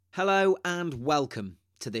Hello and welcome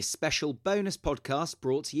to this special bonus podcast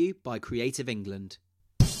brought to you by Creative England.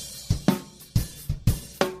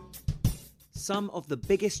 Some of the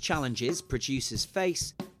biggest challenges producers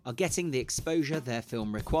face are getting the exposure their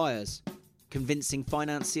film requires, convincing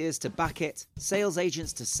financiers to back it, sales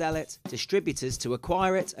agents to sell it, distributors to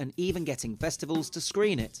acquire it, and even getting festivals to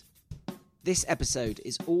screen it. This episode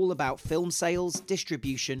is all about film sales,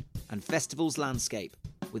 distribution, and festivals landscape,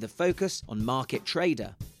 with a focus on Market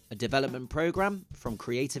Trader, a development programme from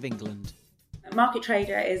Creative England. Market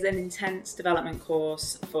Trader is an intense development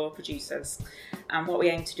course for producers, and what we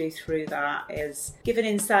aim to do through that is give an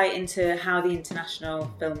insight into how the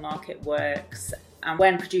international film market works and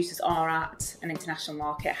when producers are at an international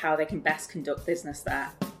market, how they can best conduct business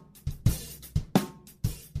there.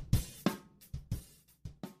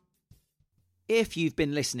 If you've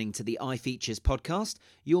been listening to the iFeatures podcast,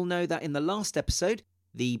 you'll know that in the last episode,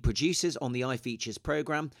 the producers on the iFeatures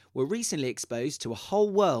programme were recently exposed to a whole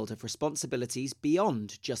world of responsibilities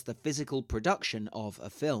beyond just the physical production of a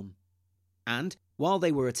film. And while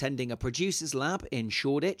they were attending a producers lab in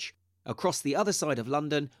Shoreditch, across the other side of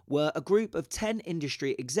London were a group of 10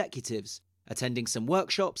 industry executives attending some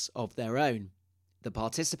workshops of their own, the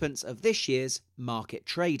participants of this year's Market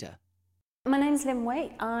Trader. My name's Lynn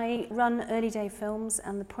Waite. I run Early Day Films,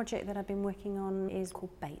 and the project that I've been working on is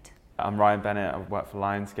called Bait. I'm Ryan Bennett. I work for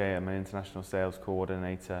Lionsgate. I'm an international sales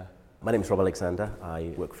coordinator. My name is Rob Alexander.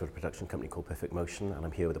 I work for a production company called Perfect Motion, and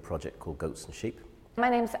I'm here with a project called Goats and Sheep. My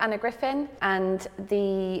name's Anna Griffin, and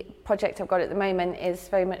the project I've got at the moment is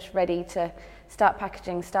very much ready to start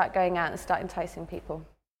packaging, start going out and start enticing people.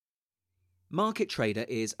 Market Trader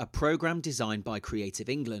is a programme designed by Creative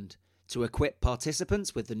England to equip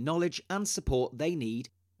participants with the knowledge and support they need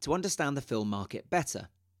to understand the film market better.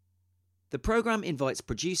 The programme invites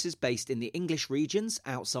producers based in the English regions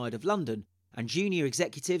outside of London and junior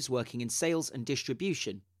executives working in sales and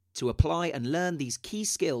distribution to apply and learn these key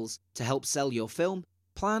skills to help sell your film,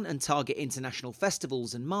 plan and target international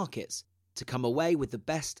festivals and markets to come away with the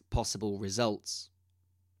best possible results.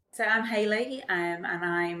 So I'm Hayley, and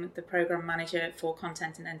I'm the Programme Manager for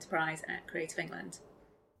Content and Enterprise at Creative England.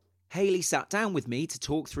 Hayley sat down with me to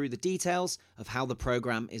talk through the details of how the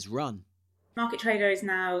programme is run. Market Trader is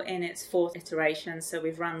now in its fourth iteration, so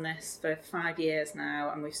we've run this for 5 years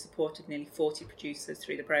now, and we've supported nearly 40 producers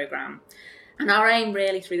through the programme. And our aim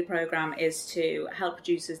really through the programme is to help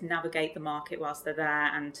producers navigate the market whilst they're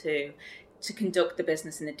there and to conduct the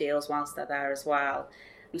business and the deals whilst they're there as well.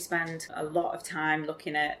 We spend a lot of time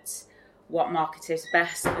looking at what market is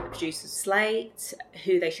best for the producer's slate,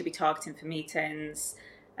 who they should be targeting for meetings.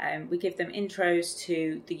 We give them intros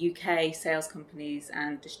to the UK sales companies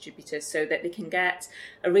and distributors so that they can get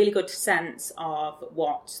a really good sense of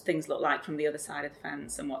what things look like from the other side of the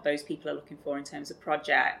fence and what those people are looking for in terms of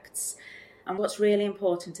projects. And what's really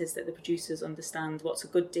important is that the producers understand what's a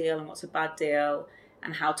good deal and what's a bad deal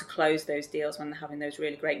and how to close those deals when they're having those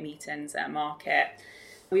really great meetings at market.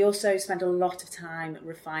 We also spend a lot of time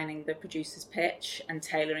refining the producer's pitch and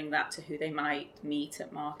tailoring that to who they might meet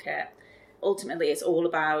at market. Ultimately, it's all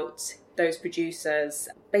about those producers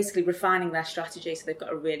basically refining their strategy so they've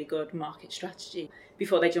got a really good market strategy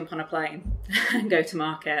before they jump on a plane and go to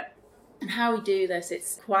market. And how we do this,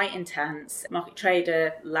 it's quite intense. Market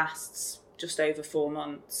Trader lasts just over 4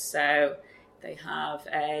 months, so they have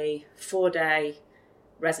a 4-day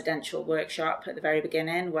residential workshop at the very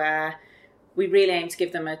beginning where we really aim to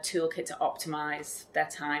give them a toolkit to optimise their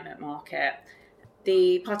time at market.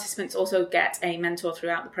 The participants also get a mentor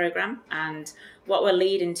throughout the programme, and what we're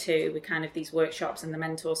leading to with kind of these workshops and the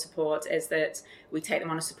mentor support is that we take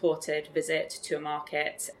them on a supported visit to a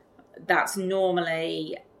market. That's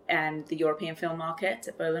normally the European film market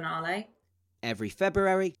at Berlinale. Every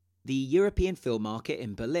February, the European film market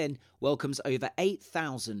in Berlin welcomes over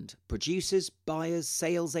 8,000 producers, buyers,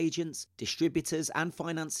 sales agents, distributors and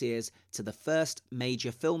financiers to the first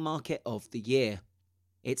major film market of the year.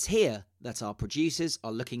 It's here that our producers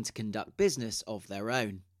are looking to conduct business of their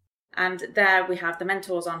own. And there we have the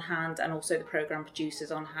mentors on hand and also the programme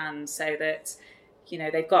producers on hand so that, you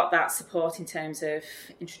know, they've got that support in terms of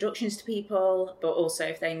introductions to people, but also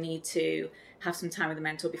if they need to have some time with the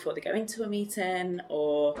mentor before they go into a meeting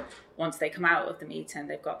or once they come out of the meeting,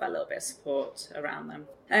 they've got that little bit of support around them.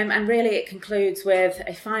 And really it concludes with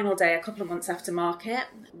a final day a couple of months after market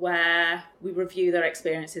where we review their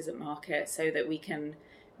experiences at market so that we can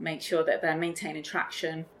make sure that they're maintaining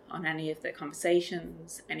traction on any of the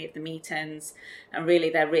conversations, any of the meetings, and really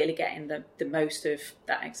they're really getting the most of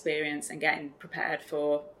that experience and getting prepared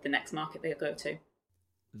for the next market they'll go to.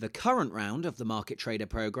 The current round of the Market Trader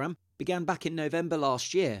programme began back in November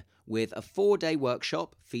last year with a 4-day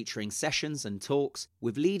workshop featuring sessions and talks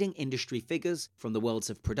with leading industry figures from the worlds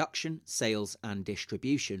of production, sales and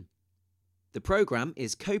distribution. The programme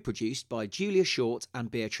is co-produced by Julia Short and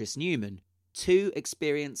Beatrice Newman, two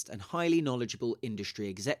experienced and highly knowledgeable industry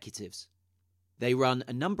executives. They run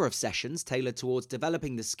a number of sessions tailored towards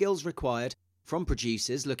developing the skills required from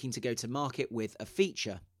producers looking to go to market with a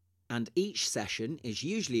feature, and each session is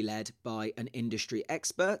usually led by an industry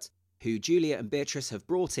expert who Julia and Beatrice have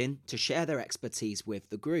brought in to share their expertise with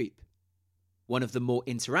the group. One of the more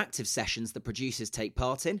interactive sessions the producers take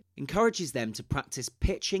part in encourages them to practice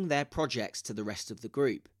pitching their projects to the rest of the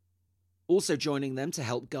group. Also joining them to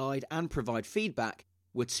help guide and provide feedback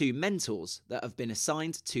were two mentors that have been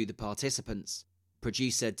assigned to the participants,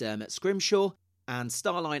 producer Dermot Scrimshaw and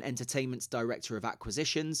Starline Entertainment's Director of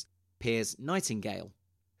Acquisitions, Piers Nightingale.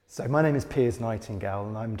 So my name is Piers Nightingale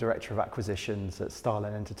and I'm Director of Acquisitions at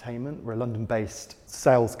Starline Entertainment. We're a London-based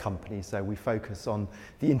sales company, so we focus on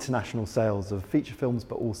the international sales of feature films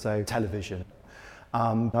but also television.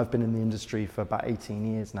 I've been in the industry for about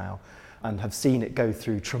 18 years now and have seen it go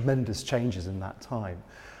through tremendous changes in that time.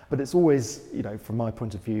 But it's always, from my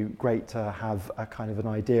point of view, great to have a kind of an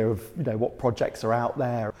idea of, what projects are out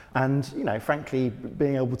there and, frankly,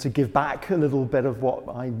 being able to give back a little bit of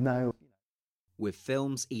what I know. With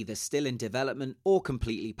films either still in development or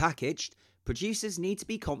completely packaged, producers need to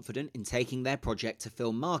be confident in taking their project to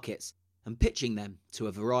film markets and pitching them to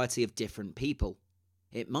a variety of different people.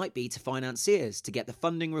 It might be to financiers to get the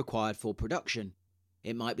funding required for production.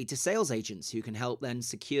 It might be to sales agents who can help then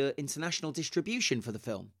secure international distribution for the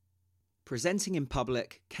film. Presenting in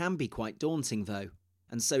public can be quite daunting though,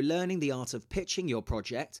 and so learning the art of pitching your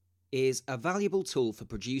project is a valuable tool for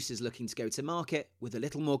producers looking to go to market with a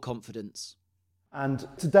little more confidence. And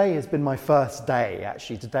today has been my first day,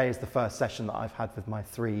 actually. Today is the first session that I've had with my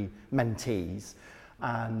 3 mentees.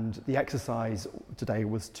 And the exercise today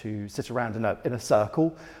was to sit around in a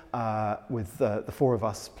circle with the 4 of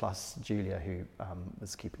us plus Julia, who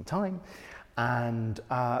was keeping time. And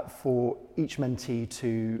for each mentee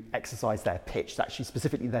to exercise their pitch, actually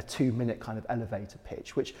specifically their 2-minute kind of elevator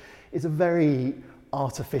pitch, which is a very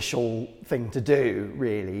artificial thing to do,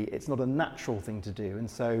 really. It's not a natural thing to do, and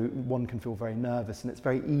so one can feel very nervous, and it's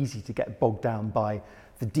very easy to get bogged down by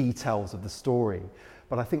the details of the story.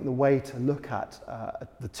 But I think the way to look at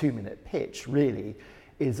the 2-minute pitch really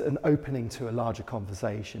is an opening to a larger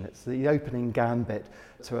conversation. It's the opening gambit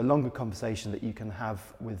to a longer conversation that you can have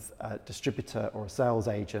with a distributor or a sales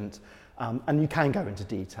agent, and you can go into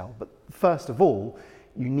detail. But first of all,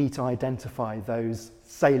 you need to identify those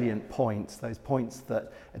salient points, those points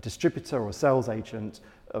that a distributor or a sales agent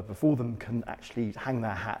before them can actually hang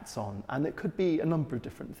their hats on. And it could be a number of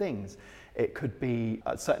different things. It could be,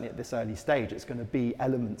 certainly at this early stage, it's going to be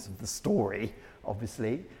elements of the story,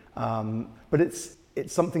 obviously, but it's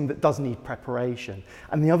something that does need preparation.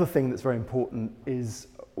 And the other thing that's very important is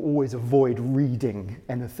always avoid reading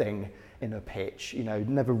anything in a pitch.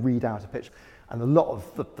 Never read out a pitch. And a lot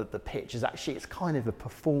of the pitch is actually, it's kind of a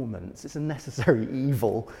performance. It's a necessary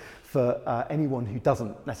evil for anyone who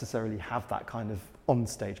doesn't necessarily have that kind of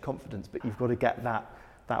on-stage confidence, but you've got to get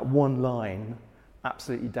that one line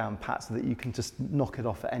absolutely down pat so that you can just knock it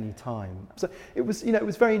off at any time. So it was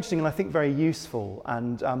very interesting and I think very useful,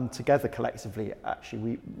 and together collectively actually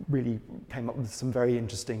we really came up with some very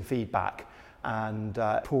interesting feedback. And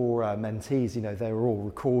poor mentees, they were all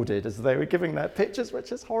recorded as they were giving their pitches,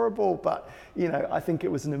 which is horrible, but I think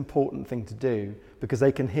it was an important thing to do because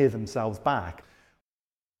they can hear themselves back.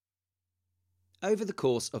 Over the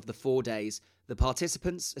course of the 4 days, the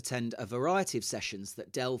participants attend a variety of sessions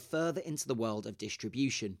that delve further into the world of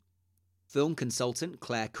distribution. Film consultant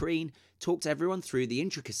Claire Crean talked everyone through the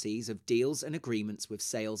intricacies of deals and agreements with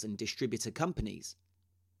sales and distributor companies.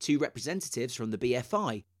 2 representatives from the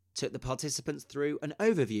BFI took the participants through an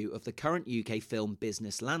overview of the current UK film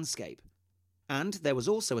business landscape. And there was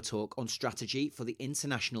also a talk on strategy for the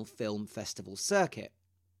International Film Festival circuit.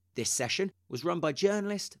 This session was run by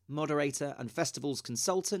journalist, moderator and festivals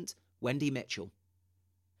consultant Wendy Mitchell.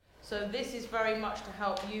 So this is very much to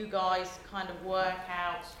help you guys kind of work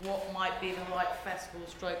out what might be the right festival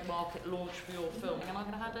stroke market launch for your film. And I'm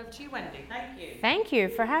going to hand over to you, Wendy. Thank you. Thank you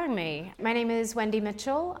for having me. My name is Wendy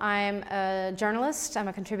Mitchell. I'm a journalist. I'm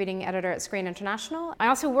a contributing editor at Screen International. I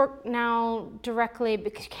also work now directly,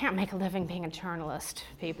 because you can't make a living being a journalist,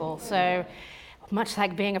 people. So much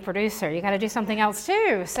like being a producer, you got to do something else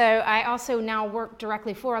too. So I also now work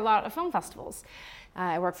directly for a lot of film festivals.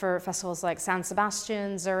 I work for festivals like San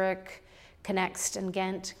Sebastian, Zurich, Connext and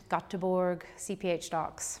Ghent, Göteborg, CPH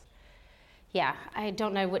Docs. Yeah, I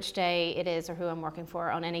don't know which day it is or who I'm working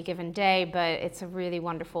for on any given day, but it's a really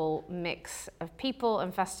wonderful mix of people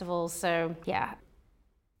and festivals, so yeah.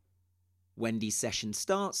 Wendy's session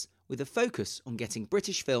starts with a focus on getting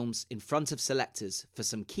British films in front of selectors for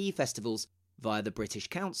some key festivals via the British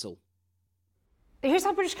Council. Here's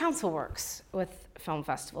how British Council works with film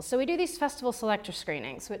festivals. So we do these festival selector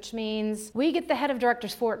screenings, which means we get the head of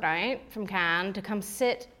directors fortnight from Cannes to come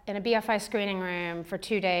sit in a BFI screening room for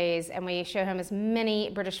 2 days, and we show him as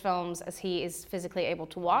many British films as he is physically able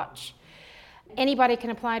to watch. Anybody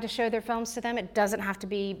can apply to show their films to them. It doesn't have to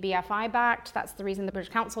be BFI backed. That's the reason the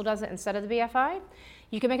British Council does it instead of the BFI.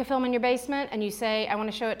 You can make a film in your basement and you say, I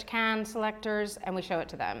want to show it to Cannes selectors, and we show it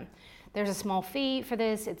to them. There's a small fee for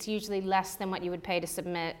this. It's usually less than what you would pay to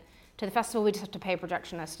submit to the festival. We just have to pay a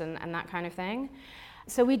projectionist and that kind of thing.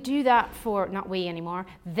 So we do that for, not we anymore,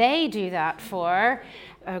 they do that for,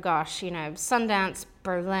 Sundance,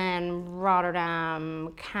 Berlin,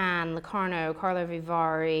 Rotterdam, Cannes, Locarno, Carlo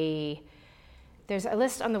Vivari. There's a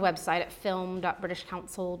list on the website at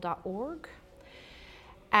film.britishcouncil.org.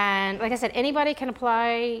 And like I said, anybody can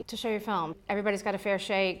apply to show your film. Everybody's got a fair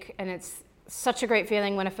shake, and it's such a great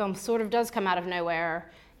feeling when a film sort of does come out of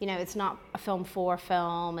nowhere. It's not a film for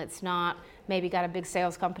film, it's not maybe got a big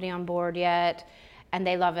sales company on board yet, and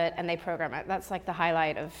they love it and they program it. That's like the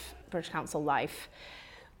highlight of British Council life.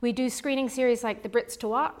 We do screening series like the Brits to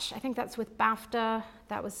Watch. I think that's with BAFTA.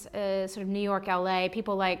 That was sort of New York, LA.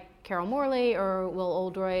 People like Carol Morley or Will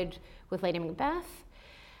Oldroyd with Lady Macbeth.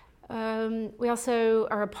 We also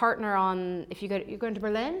are a partner on, you're going to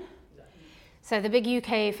Berlin? So the big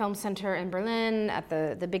UK Film Centre in Berlin at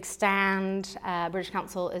the big stand, British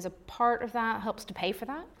Council is a part of that, helps to pay for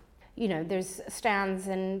that. There's stands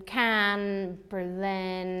in Cannes,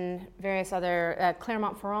 Berlin, various other,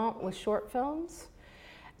 Clermont-Ferrand with short films.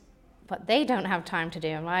 What they don't have time to do,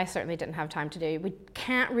 and I certainly didn't have time to do, we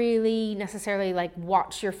can't really necessarily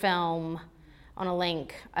watch your film on a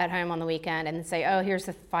link at home on the weekend and say, oh, here's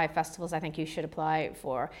the 5 festivals I think you should apply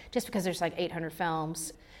for, just because there's 800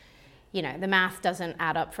 films. The math doesn't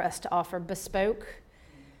add up for us to offer bespoke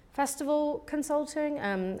festival consulting.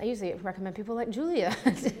 I usually recommend people like Julia.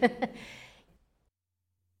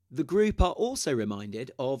 The group are also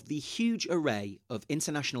reminded of the huge array of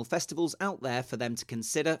international festivals out there for them to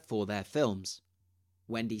consider for their films.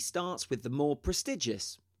 Wendy starts with the more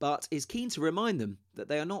prestigious, but is keen to remind them that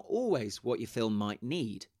they are not always what your film might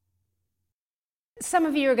need. Some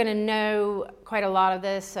of you are going to know quite a lot of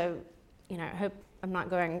this, so I hope I'm not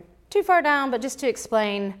going too far down, but just to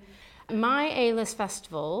explain my A-list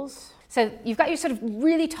festivals. So you've got your sort of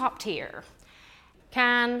really top tier.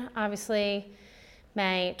 Cannes, obviously,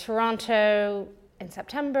 May, Toronto in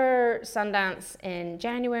September, Sundance in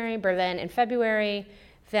January, Berlin in February,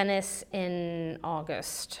 Venice in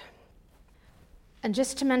August. And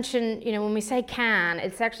just to mention, when we say Cannes,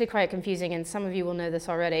 it's actually quite confusing, and some of you will know this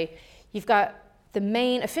already. You've got the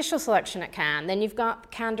main official selection at Cannes, then you've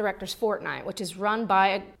got Cannes Directors Fortnight, which is run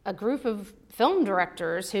by a group of film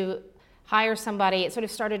directors who hire somebody. It sort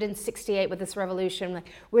of started in '68 with this revolution.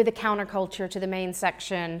 We're the counterculture to the main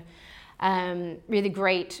section. Really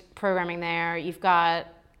great programming there. You've got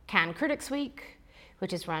Cannes Critics Week,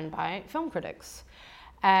 which is run by film critics.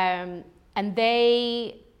 And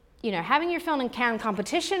they, having your film in Cannes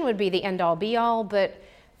competition would be the end-all be-all, but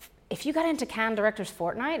if you got into Cannes Directors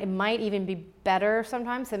Fortnight, it might even be better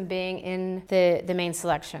sometimes than being in the main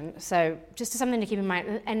selection. So just something to keep in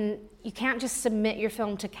mind. And you can't just submit your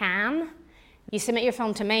film to Cannes. You submit your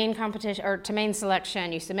film to main competition or to main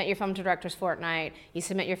selection. You submit your film to Directors Fortnight. You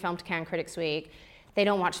submit your film to Cannes Critics Week. They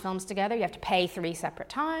don't watch films together. You have to pay 3 separate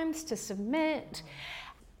times to submit.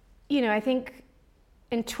 I think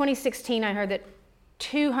in 2016 I heard that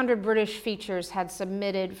 200 British features had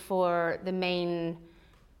submitted for the main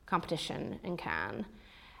competition in Cannes.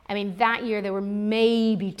 I mean, that year there were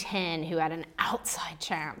maybe 10 who had an outside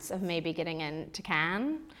chance of maybe getting into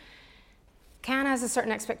Cannes. Cannes has a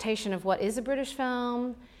certain expectation of what is a British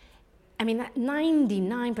film. I mean, that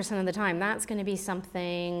 99% of the time, that's going to be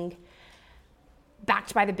something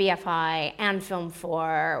backed by the BFI and Film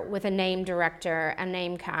 4 with a name director, a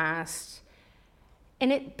name cast.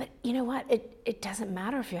 But you know what? It doesn't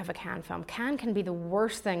matter if you have a Cannes film. Cannes can be the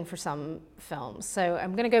worst thing for some films. So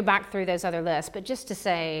I'm going to go back through those other lists, but just to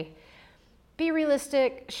say, be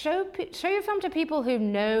realistic. Show your film to people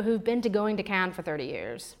who've been to going to Cannes for 30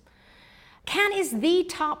 years. Cannes is the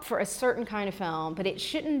top for a certain kind of film, but it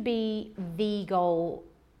shouldn't be the goal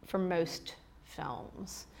for most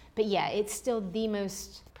films. But yeah, it's still the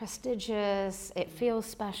most prestigious. It feels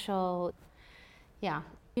special. Yeah.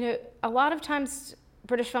 A lot of times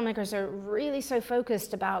British filmmakers are really so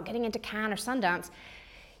focused about getting into Cannes or Sundance,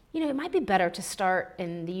 it might be better to start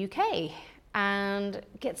in the UK and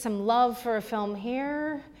get some love for a film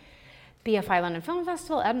here. BFI London Film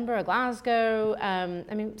Festival, Edinburgh, Glasgow.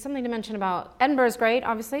 Something to mention about Edinburgh is great,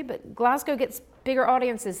 obviously, but Glasgow gets bigger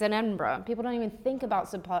audiences than Edinburgh. People don't even think about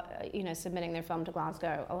submitting their film to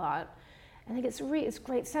Glasgow a lot. I think it's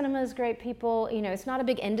great cinemas, great people. It's not a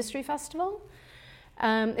big industry festival.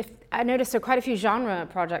 I noticed there are quite a few genre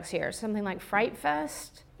projects here, something like Fright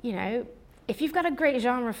Fest. If you've got a great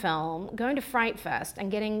genre film, going to Fright Fest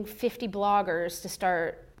and getting 50 bloggers to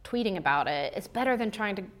start tweeting about it, it's better than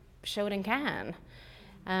trying to show it in Cannes.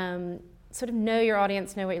 Sort of know your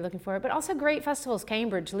audience, know what you're looking for, but also great festivals,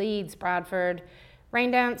 Cambridge, Leeds, Bradford.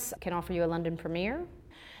 Raindance can offer you a London premiere.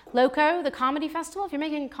 Loco, the comedy festival, if you're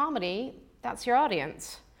making a comedy, that's your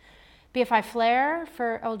audience. BFI Flair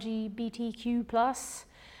for LGBTQ+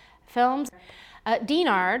 films.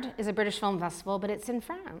 Dinard is a British film festival, but it's in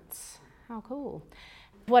France. How cool.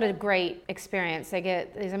 What a great experience. They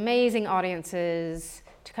get these amazing audiences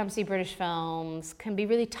to come see British films. Can be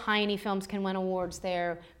really tiny films, can win awards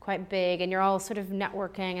there, quite big, and you're all sort of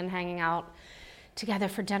networking and hanging out together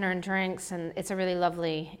for dinner and drinks, and it's a really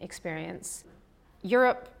lovely experience.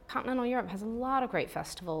 Europe, continental Europe, has a lot of great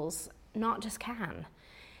festivals, not just Cannes.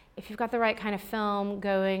 If you've got the right kind of film,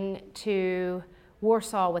 going to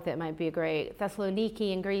Warsaw with it might be great.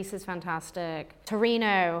 Thessaloniki in Greece is fantastic.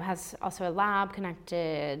 Torino has also a lab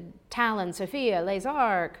connected. Tallinn, Sofia, Les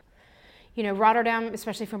Arcs. Rotterdam,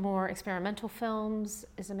 especially for more experimental films,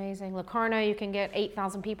 is amazing. Locarno, you can get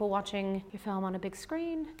 8,000 people watching your film on a big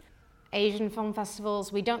screen. Asian film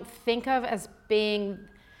festivals, we don't think of as being,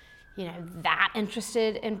 that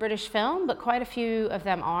interested in British film, but quite a few of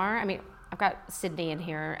them are. I've got Sydney in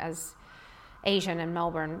here as Asian and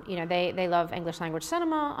Melbourne. They love English language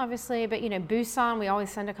cinema, obviously, but Busan, we always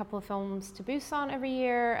send a couple of films to Busan every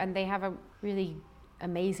year, and they have a really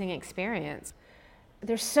amazing experience.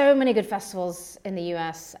 There's so many good festivals in the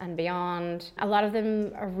US and beyond. A lot of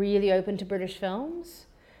them are really open to British films.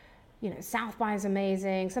 South by is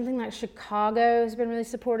amazing. Something like Chicago has been really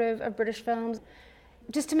supportive of British films.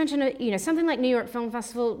 Just to mention, something like New York Film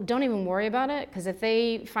Festival, don't even worry about it, because if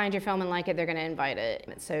they find your film and like it, they're going to invite it.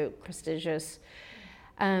 It's so prestigious.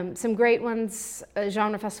 Some great ones, a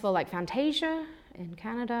genre festival like Fantasia in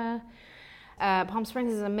Canada. Palm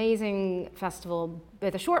Springs is an amazing festival,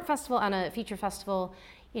 both a short festival and a feature festival.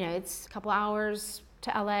 It's a couple hours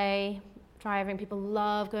to LA, driving. People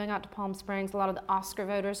love going out to Palm Springs. A lot of the Oscar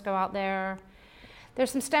voters go out there.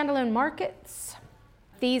 There's some standalone markets.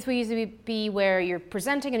 These will usually be where you're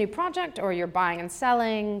presenting a new project or you're buying and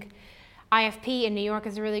selling. IFP in New York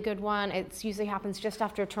is a really good one. It usually happens just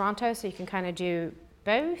after Toronto, so you can kind of do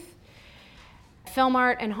both. Film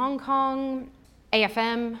Art in Hong Kong,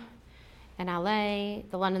 AFM in LA,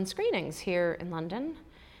 the London screenings here in London.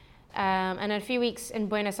 And in a few weeks in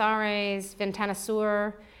Buenos Aires, Ventana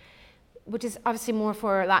Sur, which is obviously more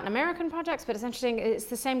for Latin American projects, but it's interesting, it's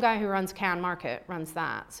the same guy who runs Cannes Market, runs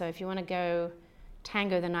that. So if you want to go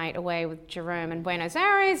tango the night away with Jerome in Buenos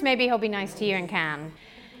Aires, maybe he'll be nice to you in Cannes.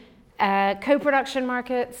 Co-production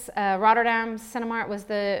markets, Rotterdam Cinemark was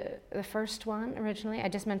the first one originally. I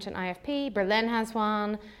just mentioned IFP. Berlin has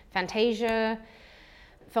one, Fantasia.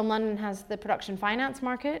 Film London has the production finance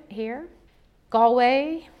market here.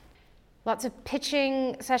 Galway, lots of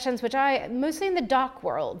pitching sessions, which mostly in the doc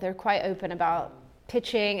world, they're quite open about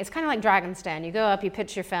pitching. It's kind of like Dragon's Den. You go up, you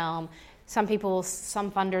pitch your film. Some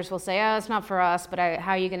funders will say, oh, it's not for us, but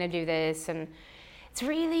how are you going to do this? And it's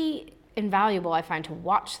really invaluable, I find, to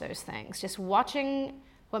watch those things. Just watching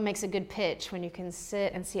what makes a good pitch when you can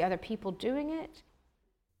sit and see other people doing it.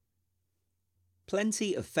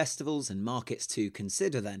 Plenty of festivals and markets to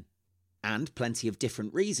consider then, and plenty of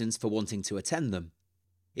different reasons for wanting to attend them.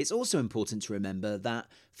 It's also important to remember that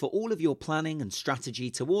for all of your planning and strategy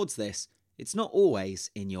towards this, it's not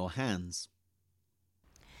always in your hands.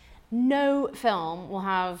 No film will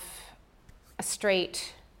have a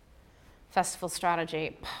straight festival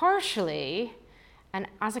strategy. Partially, and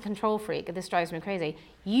as a control freak, this drives me crazy,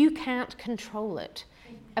 you can't control it.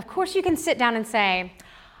 Of course you can sit down and say,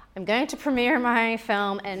 I'm going to premiere my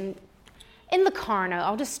film in Locarno.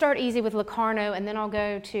 I'll just start easy with Locarno, and then I'll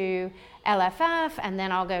go to LFF, and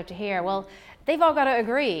then I'll go to here. Well, they've all got to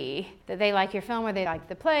agree that they like your film, or they like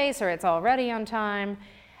the place, or it's all ready on time.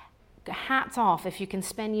 Hats off if you can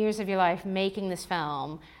spend years of your life making this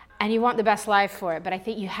film and you want the best life for it, but I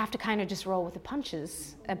think you have to kind of just roll with the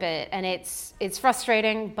punches a bit, and it's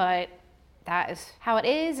frustrating, but that is how it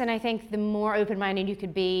is. And I think the more open-minded you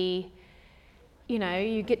could be,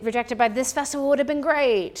 you get rejected by this festival, would have been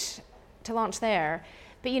great to launch there.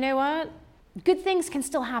 But you know what? Good things can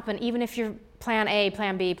still happen even if your plan A,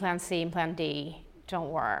 plan B, plan C, and plan D don't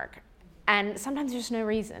work. And sometimes there's no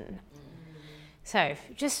reason. So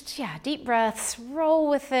just, deep breaths, roll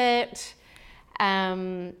with it.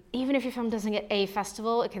 Even if your film doesn't get a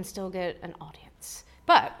festival, it can still get an audience.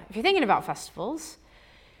 But if you're thinking about festivals,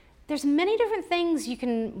 there's many different things you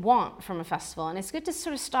can want from a festival, and it's good to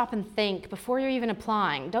sort of stop and think before you're even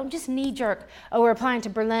applying. Don't just knee-jerk, we're applying to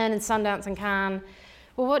Berlin and Sundance and Cannes.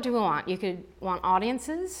 Well, what do we want? You could want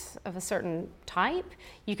audiences of a certain type.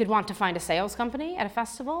 You could want to find a sales company at a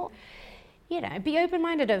festival. Be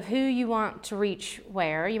open-minded of who you want to reach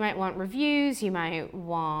where. You might want reviews. You might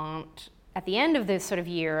want, at the end of this sort of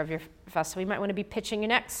year of your festival, you might want to be pitching your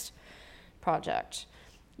next project.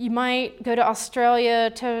 You might go to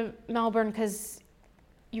Australia, to Melbourne, because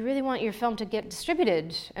you really want your film to get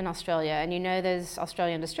distributed in Australia, and those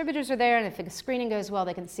Australian distributors are there, and if the screening goes well,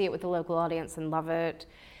 they can see it with the local audience and love it.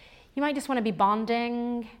 You might just want to be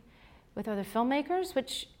bonding with other filmmakers,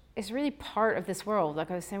 which is really part of this world. Like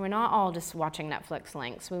I was saying, we're not all just watching Netflix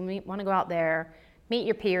links. We want to go out there, meet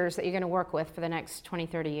your peers that you're going to work with for the next 20,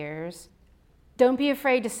 30 years. Don't be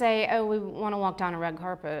afraid to say, we want to walk down a red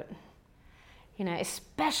carpet.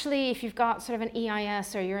 Especially if you've got sort of an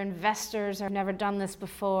EIS or your investors have never done this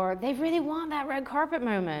before, they really want that red carpet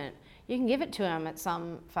moment. You can give it to them at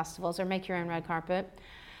some festivals or make your own red carpet.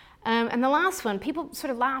 And the last one, people sort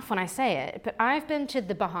of laugh when I say it, but I've been to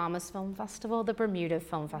the Bahamas Film Festival, the Bermuda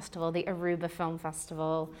Film Festival, the Aruba Film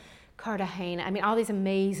Festival, Cartagena, all these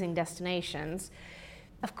amazing destinations.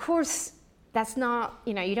 Of course, that's not,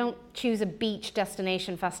 you don't choose a beach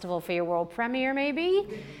destination festival for your world premiere maybe,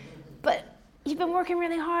 but you've been working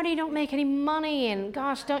really hard, you don't make any money, and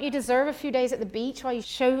gosh, don't you deserve a few days at the beach while you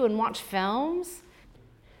show and watch films?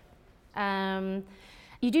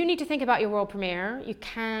 You do need to think about your world premiere. You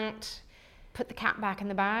can't put the cat back in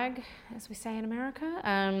the bag, as we say in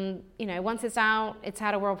America. Once it's out, it's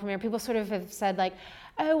had a world premiere. People sort of have said like,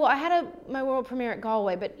 I had my world premiere at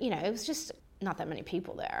Galway, but it was just not that many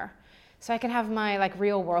people there. So I can have my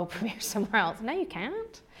real world premiere somewhere else. No, you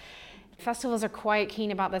can't. Festivals are quite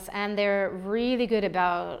keen about this, and they're really good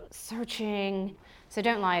about searching. So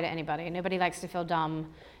don't lie to anybody. Nobody likes to feel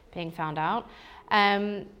dumb being found out.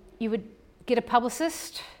 You would get a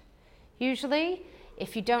publicist, usually.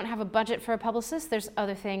 If you don't have a budget for a publicist, there's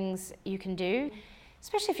other things you can do,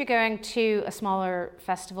 especially if you're going to a smaller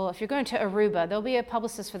festival. If you're going to Aruba, there'll be a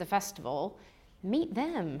publicist for the festival. Meet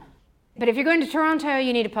them. But if you're going to Toronto,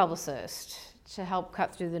 you need a publicist to help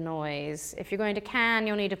cut through the noise. If you're going to Cannes,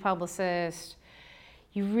 you'll need a publicist.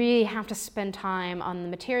 You really have to spend time on the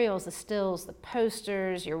materials, the stills, the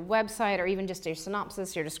posters, your website, or even just your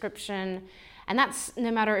synopsis, your description. And that's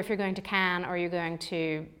no matter if you're going to Cannes or you're going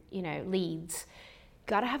to, Leeds.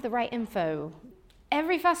 Got to have the right info.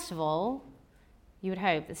 Every festival, you would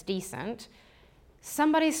hope, that's decent,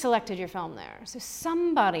 somebody selected your film there. So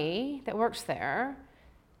somebody that works there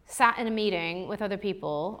sat in a meeting with other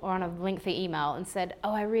people or on a lengthy email and said,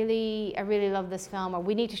 I really love this film, or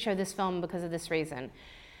we need to show this film because of this reason.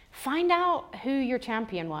 Find out who your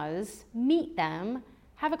champion was, meet them,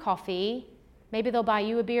 have a coffee, maybe they'll buy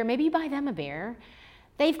you a beer, maybe you buy them a beer.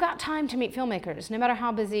 They've got time to meet filmmakers, no matter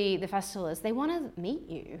how busy the festival is. They want to meet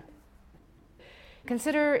you.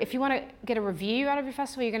 Consider if you want to get a review out of your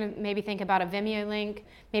festival, you're going to maybe think about a Vimeo link,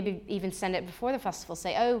 maybe even send it before the festival.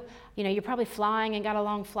 Say, you're probably flying and got a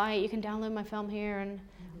long flight. You can download my film here and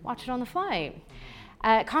watch it on the flight.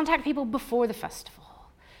 Contact people before the festival.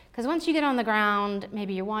 Because once you get on the ground,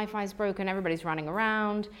 maybe your Wi-Fi is broken, everybody's running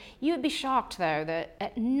around. You would be shocked, though, that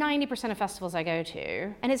at 90% of festivals I go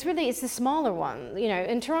to, and it's the smaller one.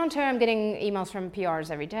 In Toronto, I'm getting emails from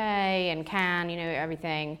PRs every day, and Cannes,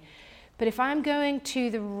 everything. But if I'm going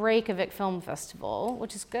to the Reykjavik Film Festival,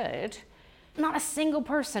 which is good, not a single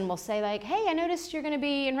person will say hey, I noticed you're going to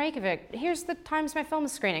be in Reykjavik. Here's the times my film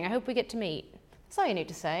is screening. I hope we get to meet. That's all you need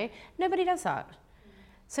to say. Nobody does that.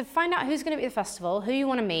 So find out who's going to be at the festival, who you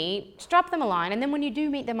want to meet, just drop them a line, and then when you do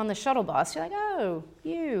meet them on the shuttle bus, you're like,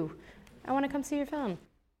 I want to come see your film.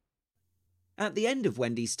 At the end of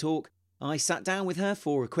Wendy's talk, I sat down with her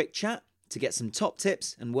for a quick chat to get some top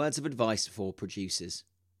tips and words of advice for producers.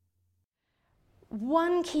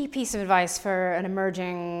 One key piece of advice for an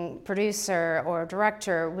emerging producer or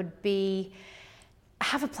director would be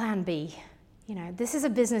have a plan B. This is a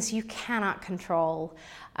business you cannot control.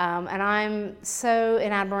 And I'm so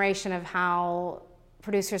in admiration of how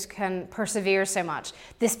producers can persevere so much.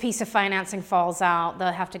 This piece of financing falls out,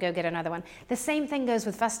 they'll have to go get another one. The same thing goes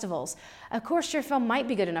with festivals. Of course, your film might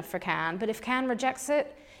be good enough for Cannes, but if Cannes rejects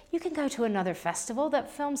it, you can go to another festival. That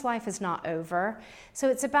film's life is not over. So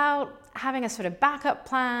it's about having a sort of backup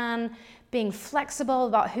plan, being flexible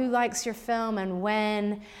about who likes your film and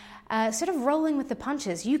when, sort of rolling with the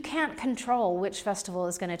punches. You can't control which festival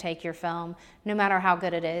is going to take your film, no matter how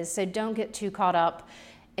good it is. So don't get too caught up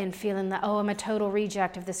in feeling that, oh, I'm a total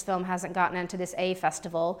reject if this film hasn't gotten into this A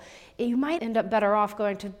festival. You might end up better off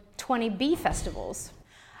going to 20 B festivals.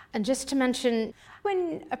 And just to mention,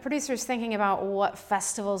 when a producer is thinking about what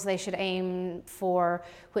festivals they should aim for,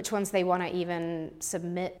 which ones they want to even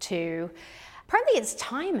submit to, partly it's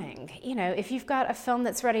timing. You know, if you've got a film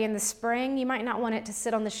that's ready in the spring, you might not want it to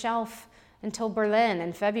sit on the shelf until Berlin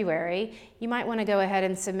in February. You might want to go ahead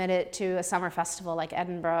and submit it to a summer festival like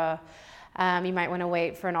Edinburgh. You might want to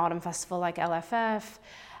wait for an autumn festival like LFF.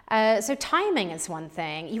 So timing is one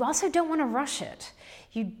thing. You also don't want to rush it.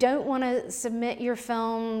 You don't want to submit your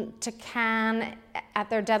film to Cannes at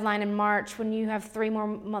their deadline in March when you have 3 more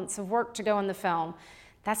months of work to go on the film.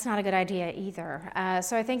 That's not a good idea either.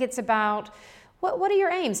 So I think it's about, what are your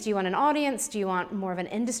aims? Do you want an audience? Do you want more of an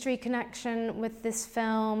industry connection with this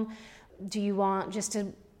film? Do you want just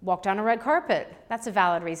to walk down a red carpet? That's a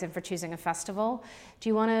valid reason for choosing a festival. Do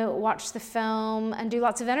you want to watch the film and do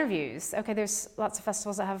lots of interviews? Okay, there's lots of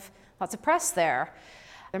festivals that have lots of press there.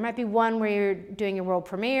 There might be one where you're doing a world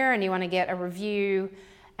premiere and you want to get a review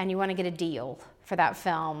and you want to get a deal for that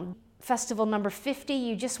film. Festival number 50,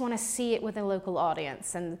 you just want to see it with a local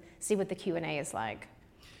audience and see what the Q&A is like.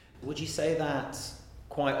 Would you say that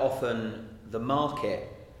quite often the market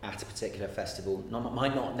at a particular festival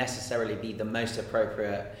might not necessarily be the most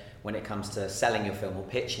appropriate when it comes to selling your film or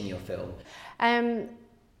pitching your film?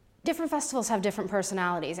 Different festivals have different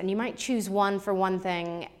personalities, and you might choose one for one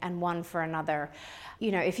thing and one for another.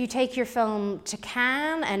 You know, if you take your film to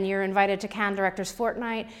Cannes and you're invited to Cannes Directors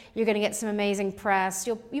Fortnight, you're going to get some amazing press.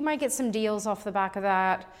 You might get some deals off the back of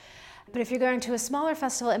that. But if you're going to a smaller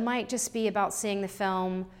festival, it might just be about seeing the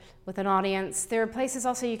film with an audience. There are places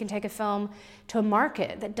also you can take a film to a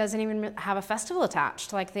market that doesn't even have a festival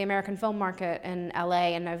attached, like the American Film Market in LA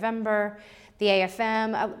in November, the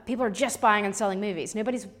AFM. People are just buying and selling movies.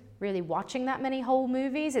 Nobody's really watching that many whole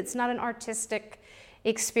movies. It's not an artistic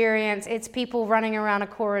experience. It's people running around a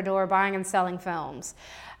corridor buying and selling films.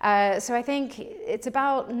 So I think it's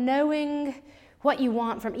about knowing what you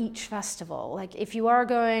want from each festival. Like if you are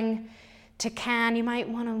going to Cannes, you might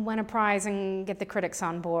want to win a prize and get the critics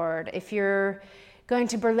on board. If you're going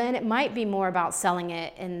to Berlin, it might be more about selling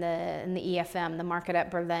it in the EFM, the market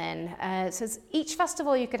at Berlin. So each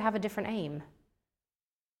festival you could have a different aim.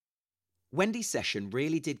 Wendy's session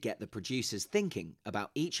really did get the producers thinking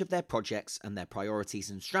about each of their projects and their priorities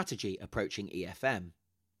and strategy approaching EFM.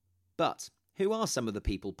 But who are some of the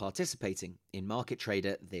people participating in Market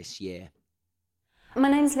Trader this year? My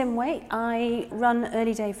name's Lynn Waite. I run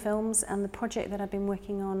Early Day Films, and the project that I've been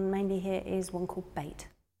working on mainly here is one called Bait.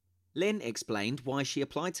 Lynn explained why she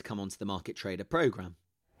applied to come onto the Market Trader programme.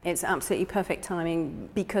 It's absolutely perfect timing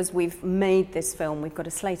because we've made this film. We've got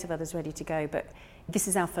a slate of others ready to go, but this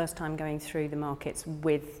is our first time going through the markets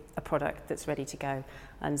with a product that's ready to go.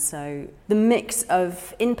 And so the mix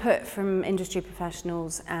of input from industry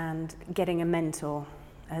professionals and getting a mentor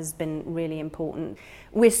has been really important.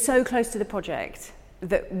 We're so close to the project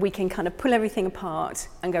that we can kind of pull everything apart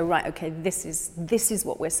and go, right, okay, this is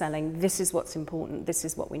what we're selling, this is what's important, this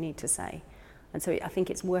is what we need to say. And so I think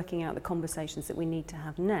it's working out the conversations that we need to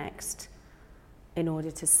have next in order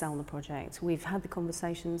to sell the project. We've had the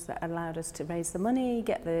conversations that allowed us to raise the money,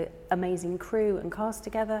 get the amazing crew and cast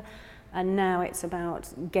together, and now it's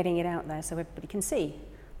about getting it out there so everybody can see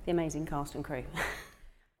the amazing cast and crew.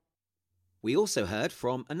 We also heard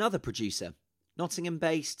from another producer,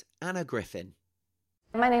 Nottingham-based Anna Griffin.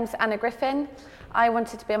 My name's Anna Griffin. I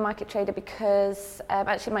wanted to be a market trader because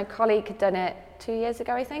actually my colleague had done it 2 years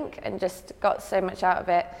ago, I think, and just got so much out of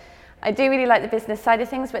it. I do really like the business side of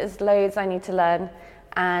things, but there's loads I need to learn.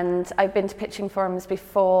 And I've been to pitching forums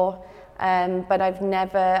before, but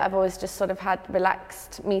I've always just sort of had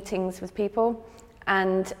relaxed meetings with people.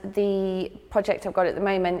 And the project I've got at the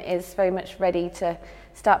moment is very much ready to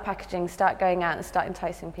start packaging, start going out and start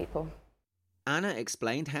enticing people. Anna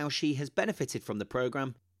explained how she has benefited from the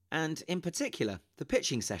programme and, in particular, the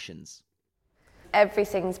pitching sessions.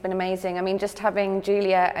 Everything's been amazing. I mean, just having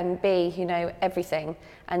Julia and B who know everything,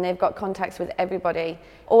 and they've got contacts with everybody.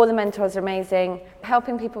 All the mentors are amazing.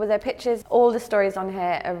 Helping people with their pitches. All the stories on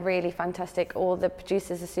here are really fantastic. All the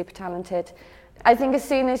producers are super talented. I think as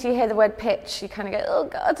soon as you hear the word pitch, you kind of go, oh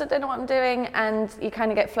God, I don't know what I'm doing. And you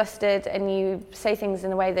kind of get flustered and you say things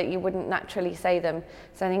in a way that you wouldn't naturally say them.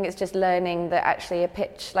 So I think it's just learning that actually a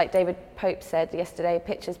pitch, like David Pope said yesterday, a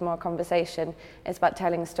pitch is more conversation. It's about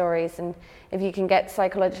telling stories. And if you can get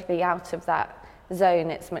psychologically out of that zone,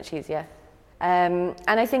 it's much easier. And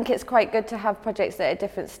I think it's quite good to have projects that are at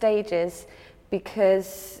different stages,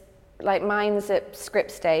 because like mine's at script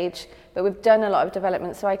stage, but we've done a lot of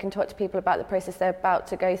development, so I can talk to people about the process they're about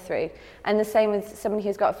to go through. And the same with somebody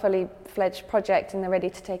who's got a fully fledged project and they're ready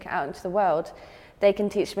to take it out into the world. They can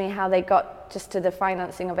teach me how they got just to the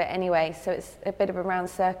financing of it anyway. So it's a bit of a round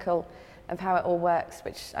circle of how it all works,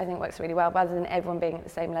 which I think works really well, rather than everyone being at the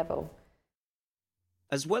same level.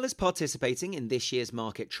 As well as participating in this year's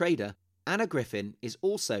Market Trader, Anna Griffin is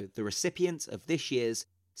also the recipient of this year's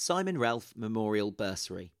Simon Relf Memorial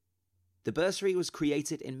Bursary. The bursary was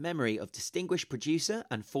created in memory of distinguished producer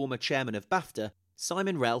and former chairman of BAFTA,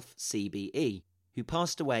 Simon Relf CBE, who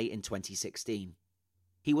passed away in 2016.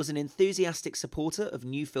 He was an enthusiastic supporter of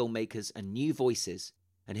new filmmakers and new voices,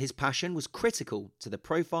 and his passion was critical to the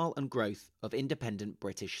profile and growth of independent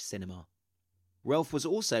British cinema. Relf was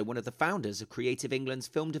also one of the founders of Creative England's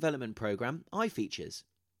film development programme, iFeatures.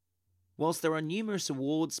 Whilst there are numerous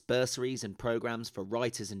awards, bursaries and programmes for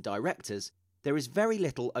writers and directors, there is very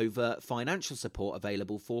little overt financial support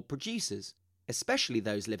available for producers, especially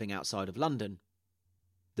those living outside of London.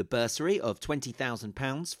 The bursary of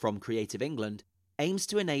 £20,000 from Creative England aims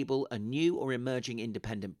to enable a new or emerging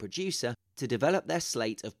independent producer to develop their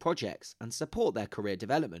slate of projects and support their career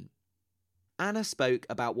development. Anna spoke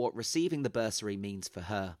about what receiving the bursary means for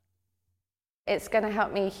her. It's going to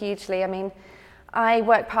help me hugely. I mean, I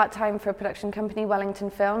work part-time for a production company,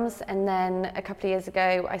 Wellington Films, and then a couple of years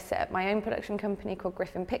ago I set up my own production company called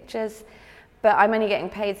Griffin Pictures, but I'm only getting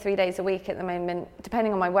paid 3 days a week at the moment,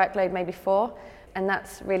 depending on my workload, maybe 4, and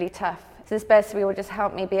that's really tough. So this bursary will just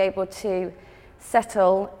help me be able to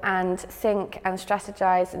settle and think and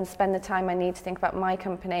strategize and spend the time I need to think about my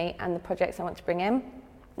company and the projects I want to bring in.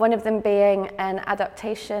 One of them being an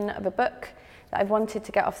adaptation of a book that I've wanted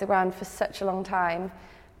to get off the ground for such a long time,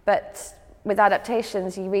 but with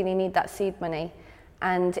adaptations, you really need that seed money,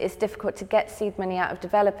 and it's difficult to get seed money out of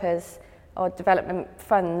developers or development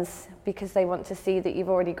funds because they want to see that you've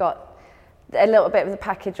already got a little bit of the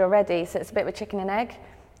package already, so it's a bit of a chicken and egg.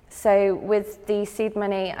 So with the seed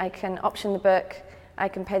money, I can option the book, I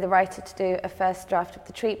can pay the writer to do a first draft of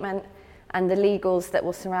the treatment and the legals that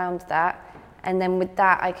will surround that, and then with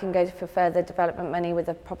that I can go for further development money with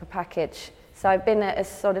a proper package. So I've been at a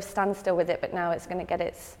sort of standstill with it, but now it's going to get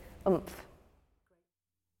its oomph.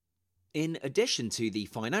 In addition to the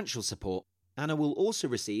financial support, Anna will also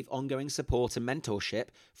receive ongoing support and mentorship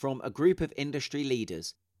from a group of industry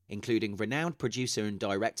leaders, including renowned producer and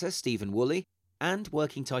director Stephen Woolley and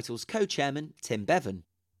Working Titles co-chairman Tim Bevan.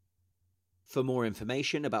 For more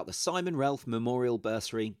information about the Simon Relf Memorial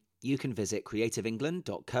Bursary, you can visit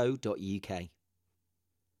creativeengland.co.uk.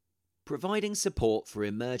 Providing support for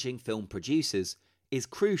emerging film producers is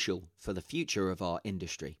crucial for the future of our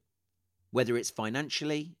industry. Whether it's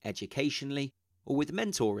financially, educationally, or with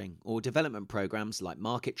mentoring or development programs like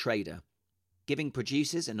Market Trader, giving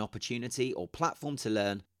producers an opportunity or platform to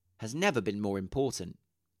learn has never been more important.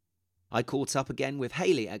 I caught up again with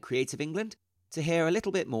Hayley at Creative England to hear a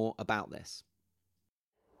little bit more about this.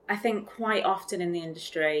 I think quite often in the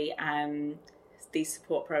industry, these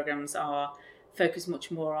support programs are focused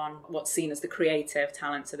much more on what's seen as the creative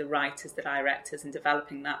talent, so the writers, the directors, and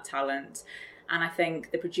developing that talent. And I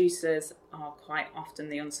think the producers are quite often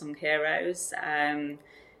the unsung heroes.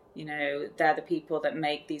 You know, they're the people that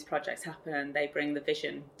make these projects happen. They bring the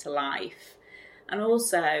vision to life. And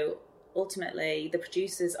also, ultimately, the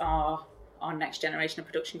producers are our next generation of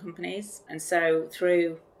production companies. And so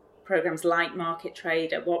through programs like Market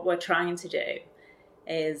Trader, what we're trying to do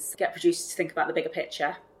is get producers to think about the bigger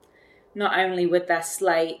picture, not only with their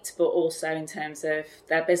slate, but also in terms of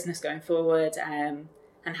their business going forward,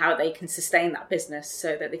 and how they can sustain that business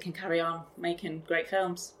so that they can carry on making great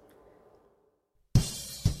films.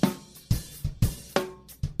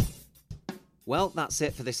 Well, that's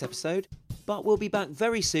it for this episode, but we'll be back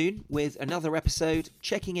very soon with another episode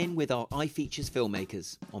checking in with our iFeatures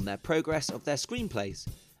filmmakers on their progress of their screenplays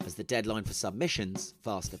as the deadline for submissions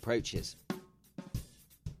fast approaches.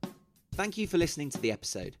 Thank you for listening to the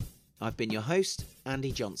episode. I've been your host,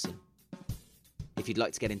 Andy Johnson. If you'd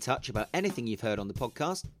like to get in touch about anything you've heard on the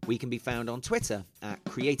podcast, we can be found on Twitter at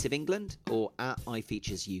Creative England or at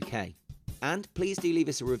iFeatures UK. And please do leave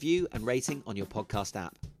us a review and rating on your podcast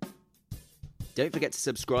app. Don't forget to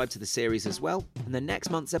subscribe to the series as well, and the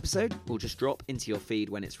next month's episode will just drop into your feed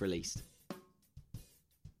when it's released.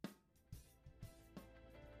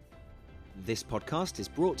 This podcast is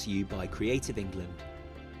brought to you by Creative England,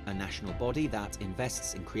 a national body that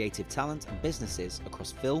invests in creative talent and businesses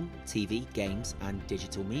across film, TV, games and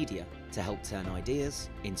digital media to help turn ideas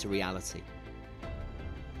into reality.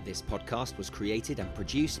 This podcast was created and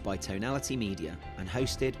produced by Tonality Media and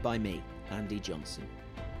hosted by me, Andy Johnson.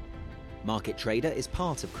 Market Trader is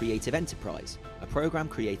part of Creative Enterprise, a programme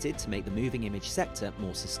created to make the moving image sector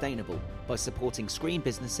more sustainable by supporting screen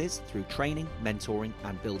businesses through training, mentoring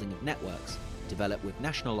and building of networks, developed with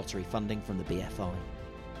National Lottery funding from the BFI.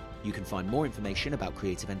 You can find more information about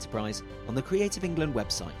Creative Enterprise on the Creative England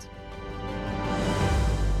website.